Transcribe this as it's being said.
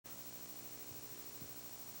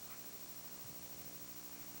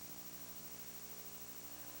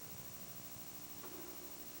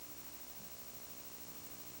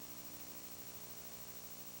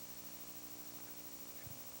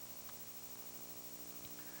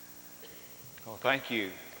Well, thank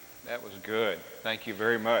you. That was good. Thank you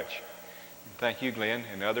very much. And thank you, Glenn,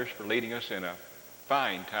 and others for leading us in a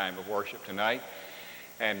fine time of worship tonight.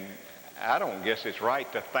 And I don't guess it's right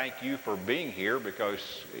to thank you for being here because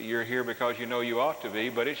you're here because you know you ought to be,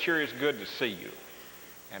 but it sure is good to see you.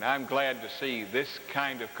 And I'm glad to see this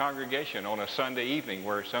kind of congregation on a Sunday evening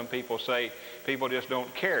where some people say people just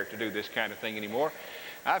don't care to do this kind of thing anymore.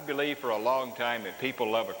 I believe for a long time that people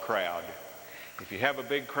love a crowd. If you have a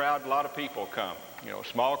big crowd, a lot of people come. You know,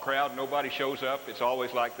 small crowd, nobody shows up. It's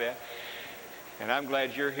always like that. And I'm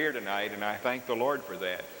glad you're here tonight, and I thank the Lord for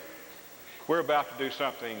that. We're about to do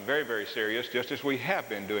something very, very serious, just as we have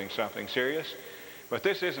been doing something serious. But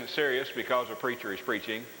this isn't serious because a preacher is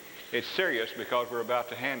preaching. It's serious because we're about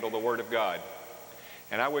to handle the Word of God.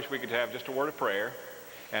 And I wish we could have just a word of prayer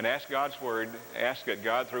and ask God's Word, ask that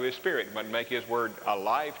God through His Spirit might make His Word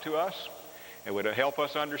alive to us. It would help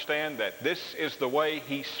us understand that this is the way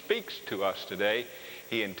He speaks to us today.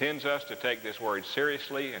 He intends us to take this Word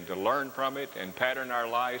seriously and to learn from it and pattern our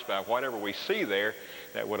lives by whatever we see there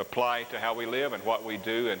that would apply to how we live and what we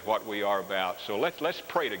do and what we are about. So let's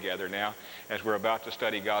pray together now as we're about to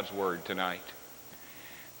study God's Word tonight.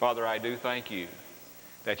 Father, I do thank you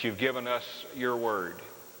that you've given us your Word.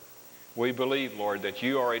 We believe, Lord, that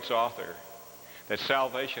you are its author, that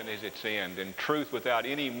salvation is its end, and truth without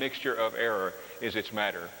any mixture of error is its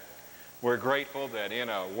matter. We're grateful that in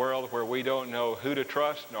a world where we don't know who to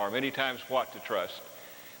trust, nor many times what to trust,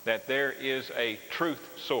 that there is a truth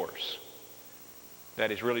source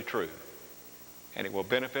that is really true. And it will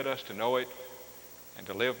benefit us to know it, and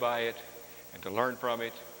to live by it, and to learn from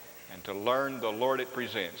it, and to learn the Lord it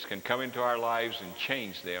presents can come into our lives and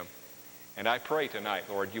change them. And I pray tonight,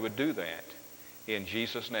 Lord, you would do that. In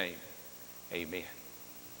Jesus' name, amen.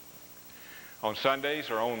 On Sundays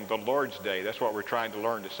or on the Lord's Day, that's what we're trying to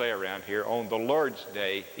learn to say around here, on the Lord's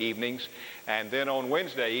Day evenings, and then on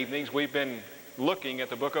Wednesday evenings, we've been looking at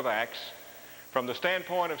the book of Acts from the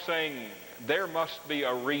standpoint of saying there must be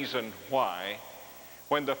a reason why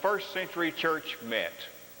when the first century church met,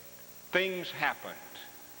 things happened,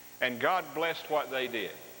 and God blessed what they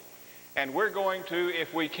did. And we're going to,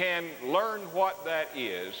 if we can, learn what that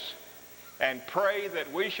is and pray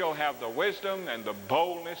that we shall have the wisdom and the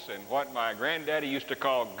boldness and what my granddaddy used to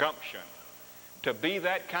call gumption to be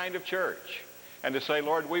that kind of church and to say,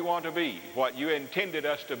 Lord, we want to be what you intended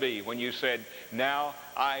us to be when you said, now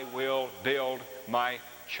I will build my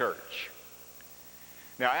church.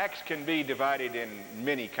 Now, Acts can be divided in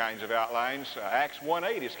many kinds of outlines. Acts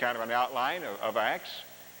 1:8 is kind of an outline of Acts,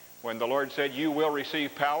 when the Lord said, you will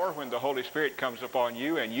receive power when the Holy Spirit comes upon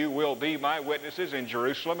you, and you will be my witnesses in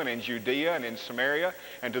Jerusalem and in Judea and in Samaria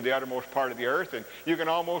and to the uttermost part of the earth. And you can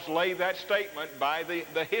almost lay that statement by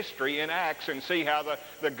the history in Acts and see how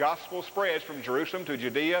the gospel spreads from Jerusalem to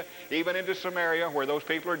Judea, even into Samaria, where those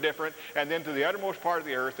people are different, and then to the uttermost part of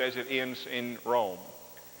the earth as it ends in Rome.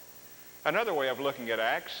 Another way of looking at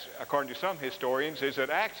Acts, according to some historians, is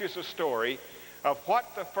that Acts is a story of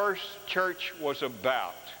what the first church was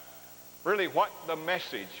about. Really what the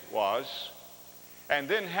message was, and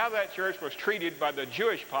then how that church was treated by the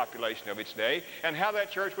Jewish population of its day, and how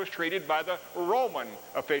that church was treated by the Roman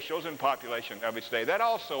officials and population of its day. That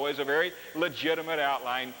also is a very legitimate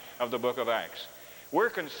outline of the book of Acts.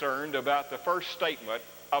 We're concerned about the first statement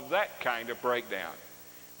of that kind of breakdown.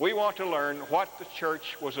 We want to learn what the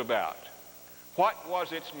church was about. What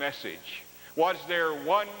was its message? Was there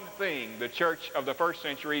one thing the church of the first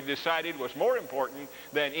century decided was more important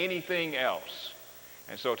than anything else?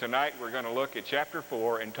 And so tonight we're going to look at chapter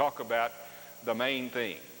 4 and talk about the main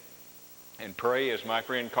thing. And pray, as my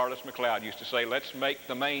friend Carlos McLeod used to say, let's make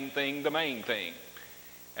the main thing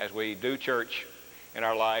as we do church in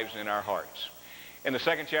our lives and in our hearts. In the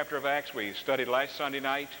second chapter of Acts we studied last Sunday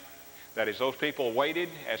night, that is, those people waited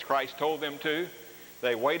as Christ told them to.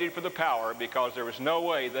 They waited for the power because there was no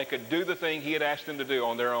way they could do the thing he had asked them to do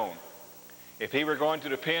on their own. If he were going to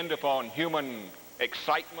depend upon human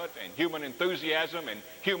excitement and human enthusiasm and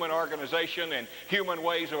human organization and human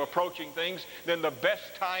ways of approaching things, then the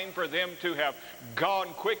best time for them to have gone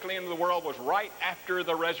quickly into the world was right after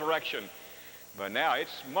the resurrection. But now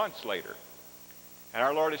it's months later. And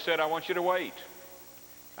our Lord has said, I want you to wait.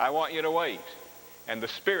 I want you to wait. And the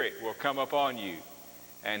Spirit will come upon you.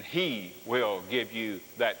 And he will give you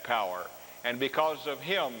that power. And because of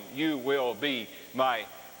him, you will be my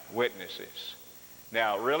witnesses.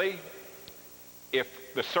 Now, really,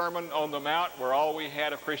 if the Sermon on the Mount were all we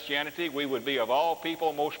had of Christianity, we would be of all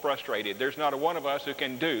people most frustrated. There's not a one of us who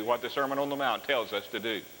can do what the Sermon on the Mount tells us to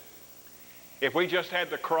do. If we just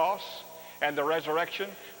had the cross and the resurrection,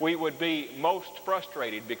 we would be most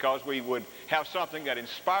frustrated because we would have something that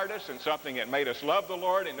inspired us and something that made us love the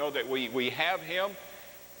Lord and know that we have Him,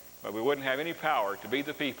 but we wouldn't have any power to be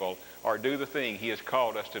the people or do the thing He has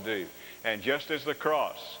called us to do. And just as the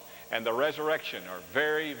cross and the resurrection are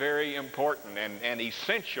very, very important and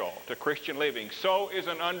essential to Christian living, so is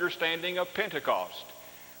an understanding of Pentecost.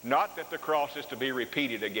 Not that the cross is to be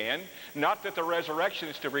repeated again, not that the resurrection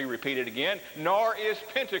is to be repeated again, nor is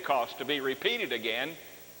Pentecost to be repeated again,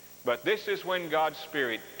 but this is when God's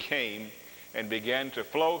Spirit came and began to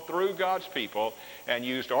flow through God's people and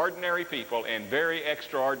used ordinary people in very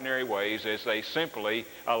extraordinary ways as they simply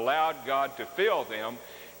allowed God to fill them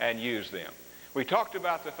and use them. We talked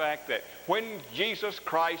about the fact that when Jesus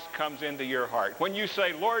Christ comes into your heart, when you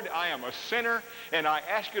say, Lord, I am a sinner and I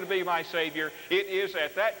ask you to be my Savior, it is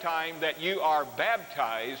at that time that you are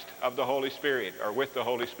baptized of the Holy Spirit or with the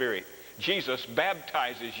Holy Spirit. Jesus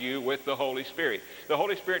baptizes you with the Holy Spirit. The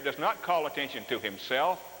Holy Spirit does not call attention to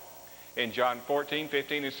Himself. In John 14,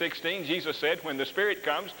 15, and 16, Jesus said, when the Spirit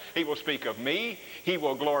comes, He will speak of me. He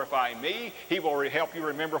will glorify me. He will help you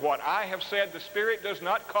remember what I have said. The Spirit does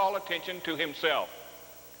not call attention to Himself.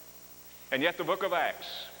 And yet the book of Acts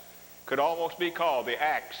could almost be called the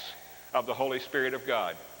Acts of the Holy Spirit of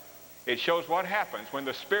God. It shows what happens when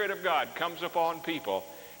the Spirit of God comes upon people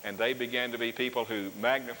and they begin to be people who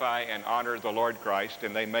magnify and honor the Lord Christ,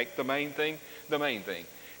 and they make the main thing the main thing.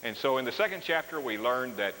 And so in the second chapter we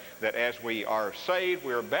learned that as we are saved,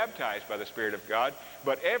 we are baptized by the Spirit of God,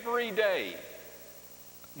 but every day,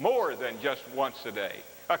 more than just once a day,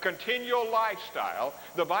 a continual lifestyle,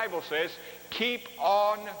 the Bible says, keep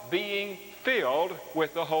on being filled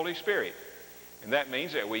with the Holy Spirit. And that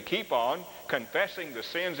means that we keep on confessing the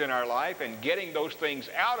sins in our life and getting those things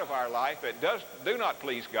out of our life that do not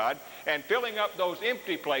please God, and filling up those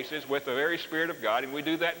empty places with the very Spirit of God, and we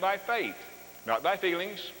do that by faith. Not by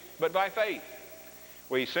feelings, but by faith.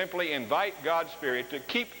 We simply invite God's Spirit to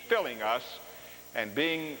keep filling us and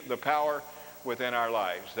being the power within our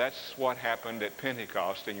lives. That's what happened at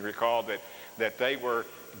Pentecost. And you recall that they were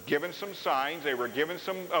given some signs, they were given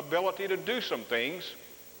some ability to do some things,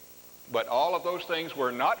 but all of those things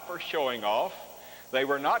were not for showing off. They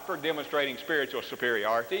were not for demonstrating spiritual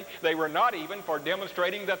superiority. They were not even for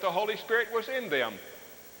demonstrating that the Holy Spirit was in them.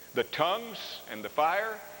 The tongues and the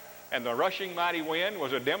fire and the rushing mighty wind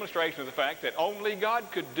was a demonstration of the fact that only God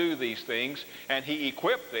could do these things, and He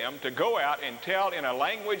equipped them to go out and tell in a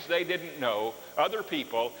language they didn't know other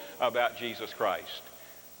people about Jesus Christ.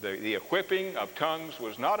 The equipping of tongues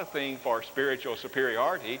was not a thing for spiritual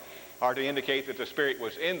superiority or to indicate that the Spirit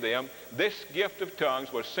was in them. This gift of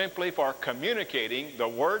tongues was simply for communicating the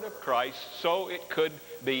Word of Christ so it could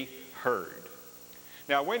be heard.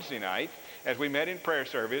 Now Wednesday night, as we met in prayer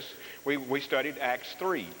service, we studied Acts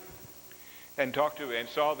 3. And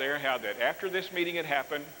saw there how that after this meeting had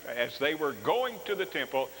happened, as they were going to the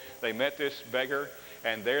temple, they met this beggar,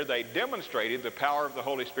 and there they demonstrated the power of the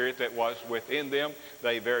Holy Spirit that was within them.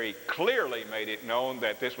 They very clearly made it known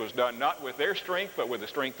that this was done not with their strength, but with the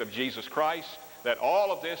strength of Jesus Christ, that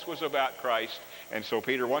all of this was about Christ. And so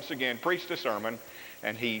Peter once again preached a sermon,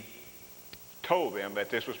 and he told them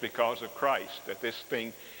that this was because of Christ, that this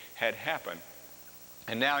thing had happened.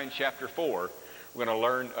 And now in chapter 4, we're going to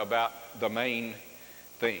learn about the main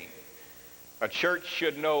thing. A church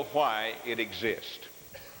should know why it exists.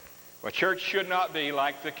 A church should not be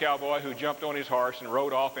like the cowboy who jumped on his horse and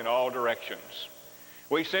rode off in all directions.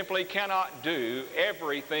 We simply cannot do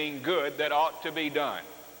everything good that ought to be done.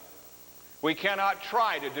 We cannot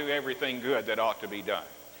try to do everything good that ought to be done.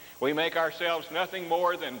 We make ourselves nothing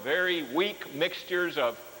more than very weak mixtures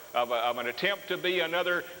of an attempt to be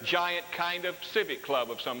another giant kind of civic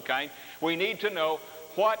club of some kind. We need to know,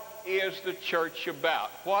 what is the church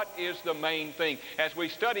about? What is the main thing? As we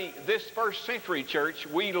study this first century church,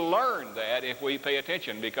 we learn that if we pay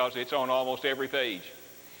attention, because it's on almost every page.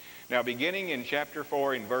 Now beginning in chapter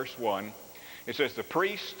 4 in verse 1, it says, the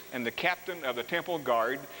priest and the captain of the temple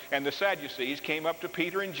guard and the Sadducees came up to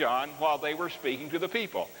Peter and John while they were speaking to the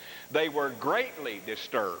people. They were greatly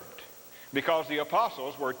disturbed, because the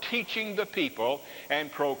apostles were teaching the people and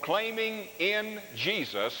proclaiming in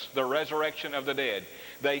Jesus the resurrection of the dead.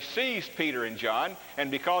 They seized Peter and John, and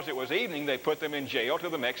because it was evening, they put them in jail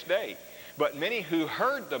till the next day. But many who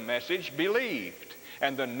heard the message believed,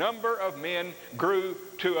 and the number of men grew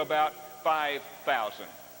to about 5,000.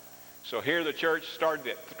 So here the church started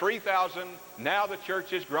at 3,000. Now the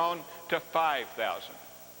church has grown to 5,000.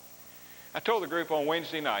 I told the group on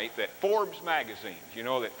Wednesday night that Forbes magazine, you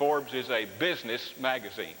know that Forbes is a business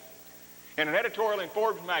magazine. In an editorial in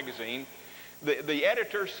Forbes magazine, the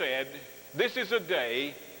editor said, this is a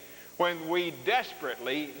day when we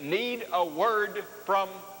desperately need a word from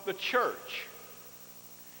the church.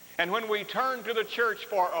 And when we turn to the church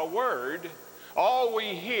for a word, all we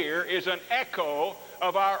hear is an echo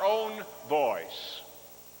of our own voice.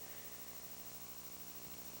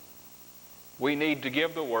 We need to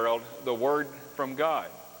give the world the word from God.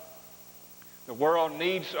 The world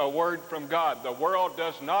needs a word from God. The world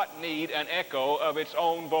does not need an echo of its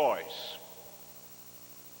own voice.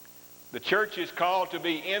 The church is called to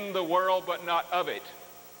be in the world, but not of it.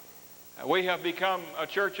 We have become a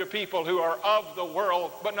church of people who are of the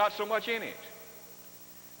world, but not so much in it.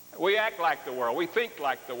 We act like the world. We think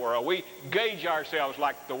like the world. We gauge ourselves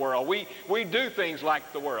like the world. We do things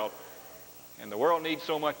like the world. And the world needs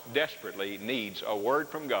so much, desperately needs a word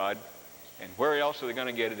from God. And where else are they going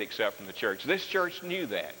to get it except from the church? This church knew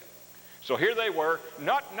that. So here they were,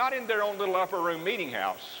 not in their own little upper room meeting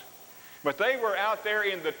house, but they were out there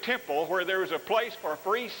in the temple where there was a place for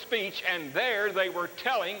free speech, and there they were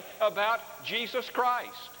telling about Jesus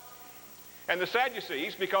Christ. And the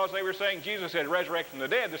Sadducees, because they were saying Jesus had resurrected from the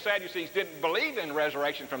dead, the Sadducees didn't believe in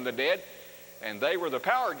resurrection from the dead, and they were the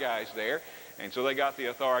power guys there. And so they got the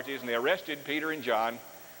authorities, and they arrested Peter and John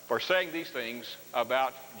for saying these things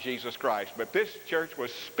about Jesus Christ. But this church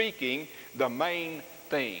was speaking the main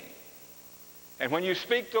thing. And when you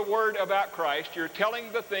speak the word about Christ, you're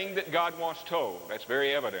telling the thing that God wants told. That's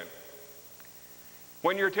very evident.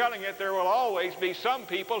 When you're telling it, there will always be some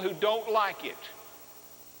people who don't like it.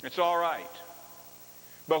 It's all right.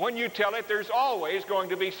 But when you tell it, there's always going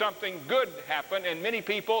to be something good happen, and many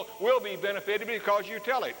people will be benefited because you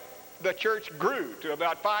tell it. The church grew to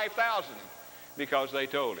about 5,000 because they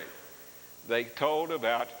told it. They told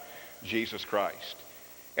about Jesus Christ.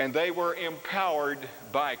 And they were empowered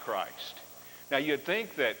by Christ. Now you'd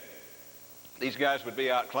think that these guys would be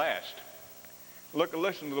outclassed.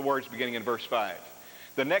 Listen to the words beginning in verse 5.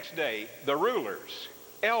 The next day, the rulers,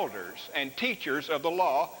 elders, and teachers of the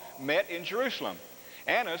law met in Jerusalem.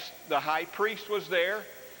 Annas, the high priest, was there,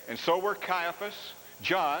 and so were Caiaphas,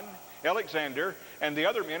 John, Alexander, and the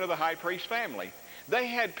other men of the high priest family. They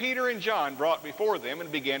had Peter and John brought before them and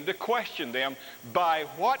began to question them, by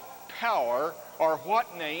what power or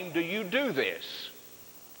what name do you do this?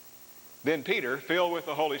 Then Peter, filled with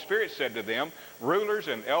the Holy Spirit, said to them, rulers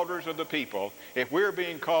and elders of the people, if we're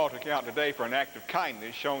being called to account today for an act of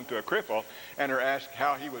kindness shown to a cripple and are asked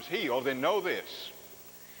how he was healed, then know this.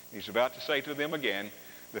 He's about to say to them again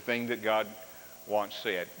the thing that God once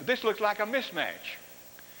said. But this looks like a mismatch.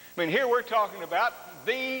 I mean, here we're talking about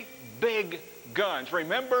the big guns.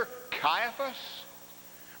 Remember Caiaphas?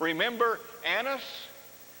 Remember Annas?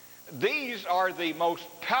 These are the most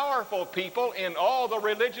powerful people in all the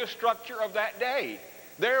religious structure of that day.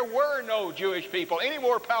 There were no Jewish people any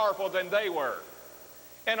more powerful than they were.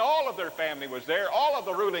 And all of their family was there. All of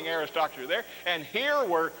the ruling aristocracy was there. And here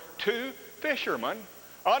were two fishermen,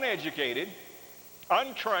 uneducated,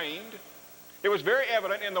 untrained. It was very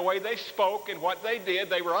evident in the way they spoke and what they did.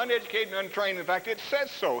 They were uneducated and untrained. In fact, it says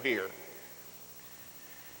so here.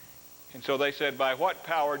 And so they said, by what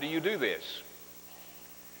power do you do this?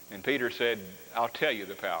 And Peter said, I'll tell you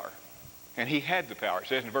the power. And he had the power. It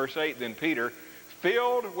says in verse 8, then Peter,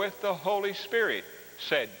 filled with the Holy Spirit,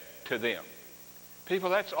 said to them. People,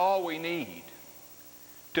 that's all we need.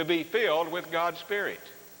 To be filled with God's Spirit.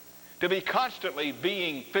 To be constantly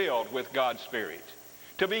being filled with God's Spirit.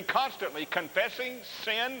 To be constantly confessing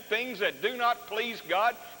sin, things that do not please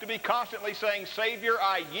God. To be constantly saying, Savior,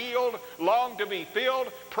 I yield, long to be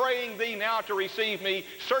filled, praying thee now to receive me,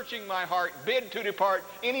 searching my heart, bid to depart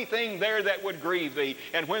anything there that would grieve thee.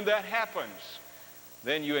 And when that happens,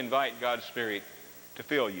 then you invite God's Spirit to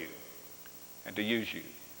fill you and to use you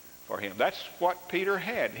for him. That's what Peter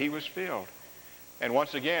had. He was filled. And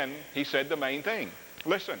once again, he said the main thing.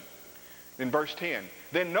 Listen, in verse 10,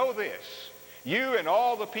 then know this, you and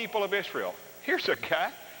all the people of Israel. Here's a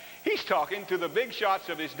guy. He's talking to the big shots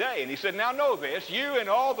of his day. And he said, now know this, you and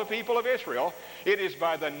all the people of Israel, it is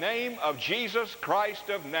by the name of Jesus Christ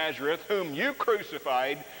of Nazareth, whom you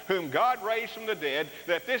crucified, whom God raised from the dead,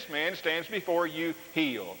 that this man stands before you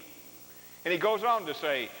healed. And he goes on to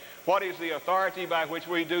say, what is the authority by which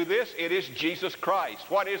we do this? It is Jesus Christ.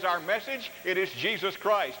 What is our message? It is Jesus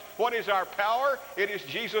Christ. What is our power? It is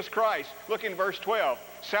Jesus Christ. Look in verse 12.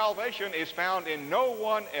 Salvation is found in no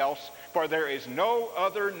one else, for there is no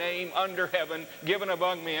other name under heaven given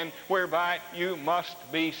among men whereby you must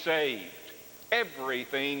be saved.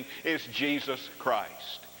 Everything is Jesus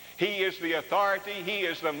Christ. He is the authority. He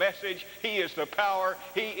is the message. He is the power.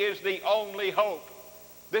 He is the only hope.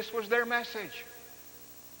 This was their message.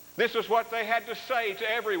 This is what they had to say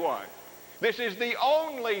to everyone. This is the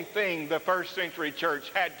only thing the first century church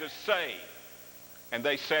had to say. And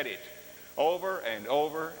they said it over and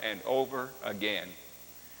over and over again.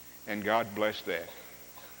 And God blessed that.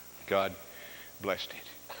 God blessed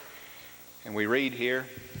it. And we read here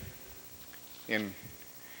in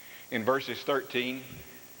verses 13,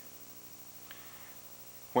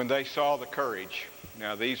 when they saw the courage,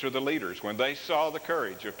 now these are the leaders, when they saw the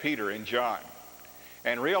courage of Peter and John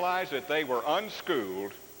and realized that they were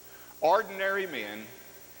unschooled, ordinary men,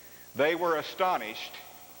 they were astonished.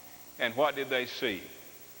 And what did they see?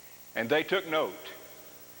 And they took note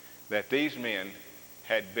that these men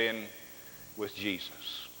had been with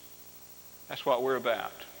Jesus. That's what we're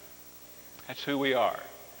about. That's who we are.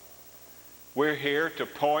 We're here to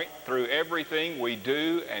point through everything we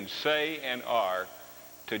do and say and are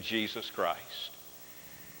to Jesus Christ.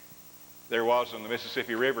 There was on the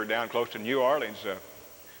Mississippi River down close to New Orleans,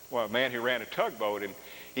 a man who ran a tugboat, and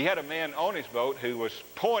he had a man on his boat who was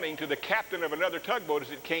pointing to the captain of another tugboat as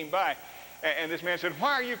it came by. And this man said,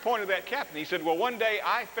 "Why are you pointing to that captain?" He said, "Well, one day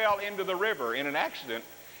I fell into the river in an accident,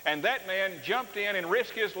 and that man jumped in and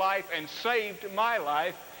risked his life and saved my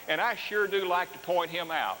life, and I sure do like to point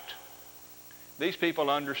him out." These people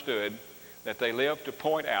understood that they lived to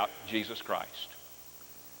point out Jesus Christ.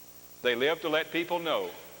 They lived to let people know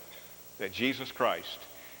that Jesus Christ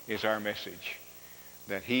is our message,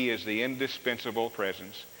 that he is the indispensable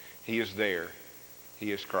presence. He is there.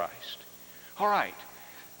 He is Christ. All right.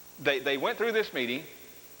 They went through this meeting.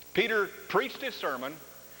 Peter preached his sermon.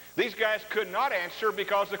 These guys could not answer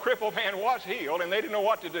because the crippled man was healed and they didn't know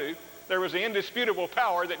what to do. There was the indisputable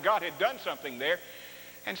power that God had done something there.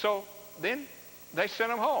 And so then they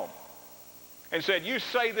sent him home and said, "You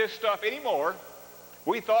say this stuff anymore.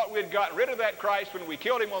 We thought we'd gotten rid of that Christ when we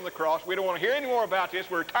killed him on the cross. We don't want to hear any more about this.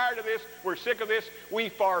 We're tired of this. We're sick of this. We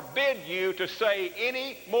forbid you to say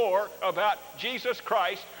any more about Jesus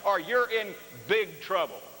Christ or you're in big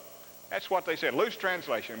trouble." That's what they said. Loose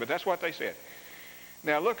translation, but that's what they said.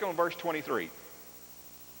 Now look on verse 23.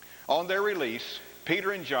 On their release,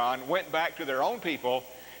 Peter and John went back to their own people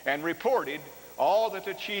and reported all that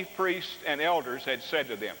the chief priests and elders had said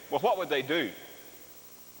to them. Well, what would they do?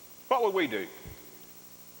 What would we do?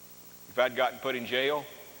 If I'd gotten put in jail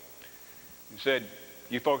and said,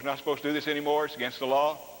 "You folks are not supposed to do this anymore, it's against the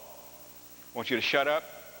law. I want you to shut up,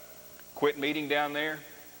 quit meeting down there,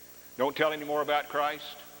 don't tell any more about Christ,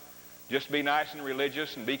 just be nice and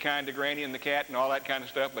religious and be kind to Granny and the cat and all that kind of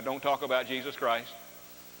stuff, but don't talk about Jesus Christ."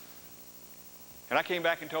 And I came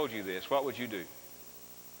back and told you this, what would you do?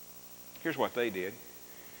 Here's what they did.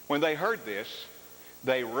 When they heard this,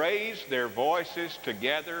 they raised their voices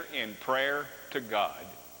together in prayer to God.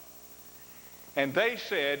 And they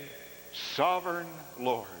said, "Sovereign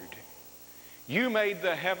Lord, you made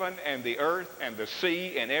the heaven and the earth and the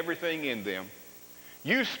sea and everything in them.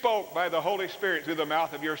 You spoke by the Holy Spirit through the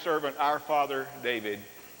mouth of your servant, our father David."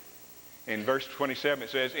 In verse 27 it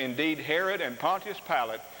says, "Indeed, Herod and Pontius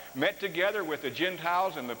Pilate met together with the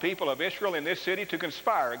Gentiles and the people of Israel in this city to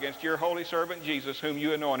conspire against your holy servant Jesus, whom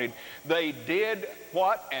you anointed. They did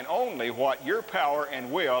what and only what your power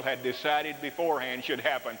and will had decided beforehand should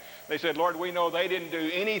happen." They said, "Lord, we know they didn't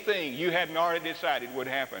do anything you hadn't already decided would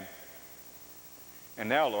happen. And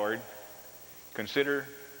now, Lord, consider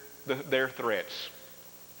their threats."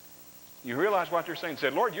 You realize what they're saying? They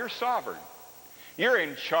said, "Lord, you're sovereign. You're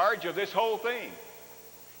in charge of this whole thing.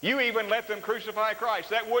 You even let them crucify Christ.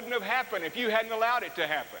 That wouldn't have happened if you hadn't allowed it to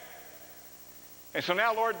happen. And so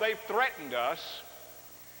now, Lord, they've threatened us.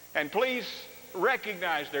 And please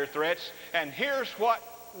recognize their threats. And here's what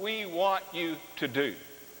we want you to do."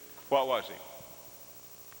 What was it?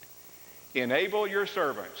 "Enable your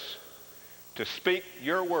servants to speak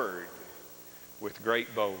your word with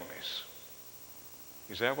great boldness."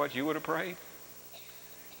 Is that what you would have prayed? You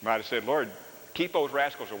might have said, "Lord, keep those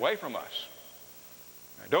rascals away from us.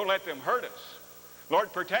 Don't let them hurt us.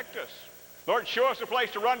 Lord, protect us. Lord, show us a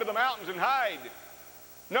place to run to the mountains and hide."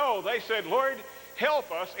 No, they said, "Lord,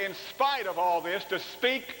 help us in spite of all this to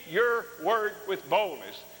speak your word with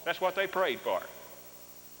boldness." That's what they prayed for.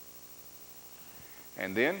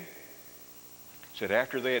 And then, it said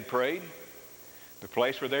after they had prayed, the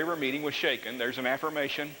place where they were meeting was shaken. There's an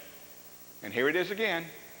affirmation. And here it is again.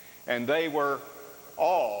 "And they were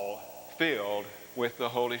all filled with the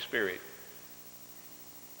Holy Spirit.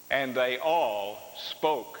 And they all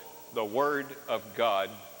spoke the word of God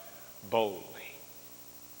boldly."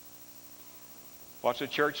 What's a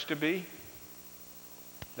church to be?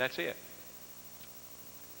 That's it.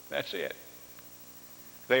 That's it.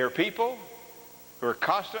 They are people who are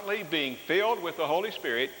constantly being filled with the Holy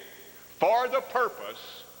Spirit for the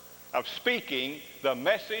purpose of speaking the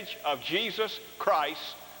message of Jesus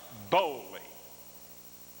Christ boldly.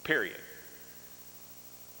 Period.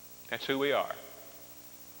 That's who we are.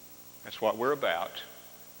 That's what we're about.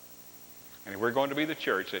 And if we're going to be the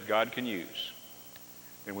church that God can use,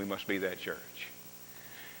 then we must be that church.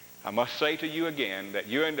 I must say to you again that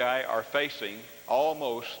you and I are facing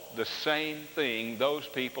almost the same thing those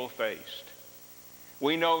people faced.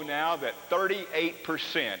 We know now that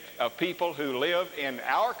 38% of people who live in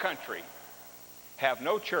our country have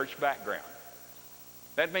no church background.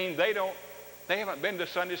 That means they haven't been to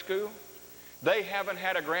Sunday school. They haven't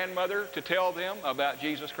had a grandmother to tell them about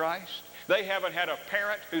Jesus Christ. They haven't had a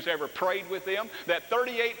parent who's ever prayed with them. That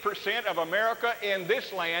 38% of America in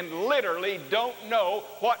this land literally don't know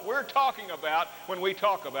what we're talking about when we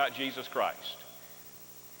talk about Jesus Christ.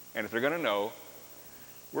 And if they're going to know,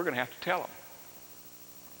 we're going to have to tell them.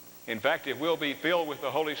 In fact, if we'll be filled with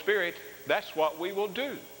the Holy Spirit, that's what we will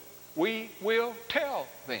do. We will tell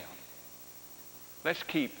them. Let's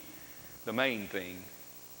keep the main thing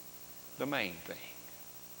the main thing.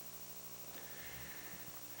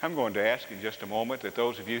 I'm going to ask in just a moment that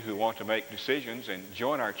those of you who want to make decisions and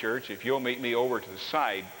join our church, if you'll meet me over to the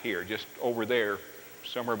side here, just over there,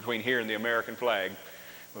 somewhere between here and the American flag,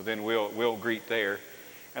 well, then we'll greet there.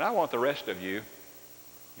 And I want the rest of you,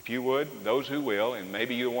 if you would, those who will, and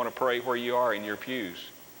maybe you want to pray where you are in your pews.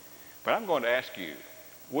 But I'm going to ask you,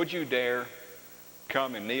 would you dare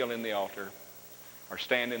come and kneel in the altar, or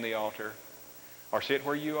stand in the altar, or sit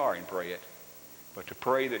where you are and pray it, but to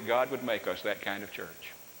pray that God would make us that kind of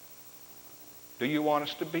church? Do you want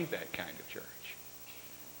us to be that kind of church?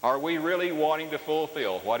 Are we really wanting to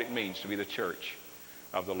fulfill what it means to be the church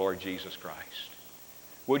of the Lord Jesus Christ?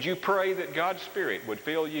 Would you pray that God's Spirit would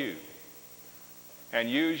fill you and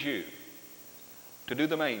use you to do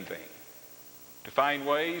the main thing, to find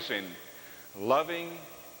ways in loving,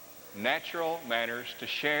 natural manners to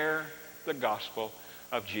share the gospel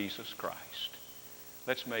of Jesus Christ?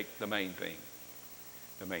 Let's make the main thing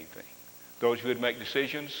the main thing. Those who would make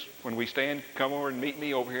decisions, when we stand, come over and meet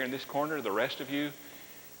me over here in this corner. The rest of you,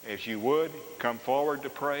 if you would, come forward to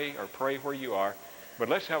pray or pray where you are. But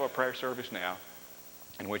let's have a prayer service now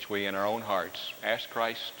in which we, in our own hearts, ask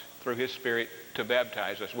Christ through His Spirit to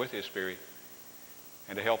baptize us with His Spirit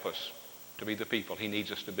and to help us to be the people He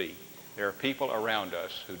needs us to be. There are people around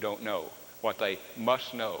us who don't know what they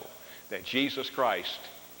must know, that Jesus Christ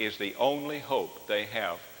is the only hope they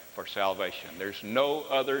have for salvation. There's no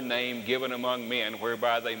other name given among men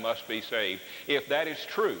whereby they must be saved. If that is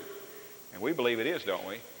true, and we believe it is, don't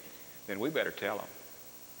we? Then we better tell them.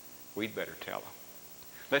 We'd better tell them.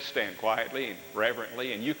 Let's stand quietly and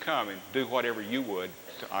reverently, and you come and do whatever you would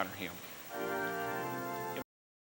to honor Him.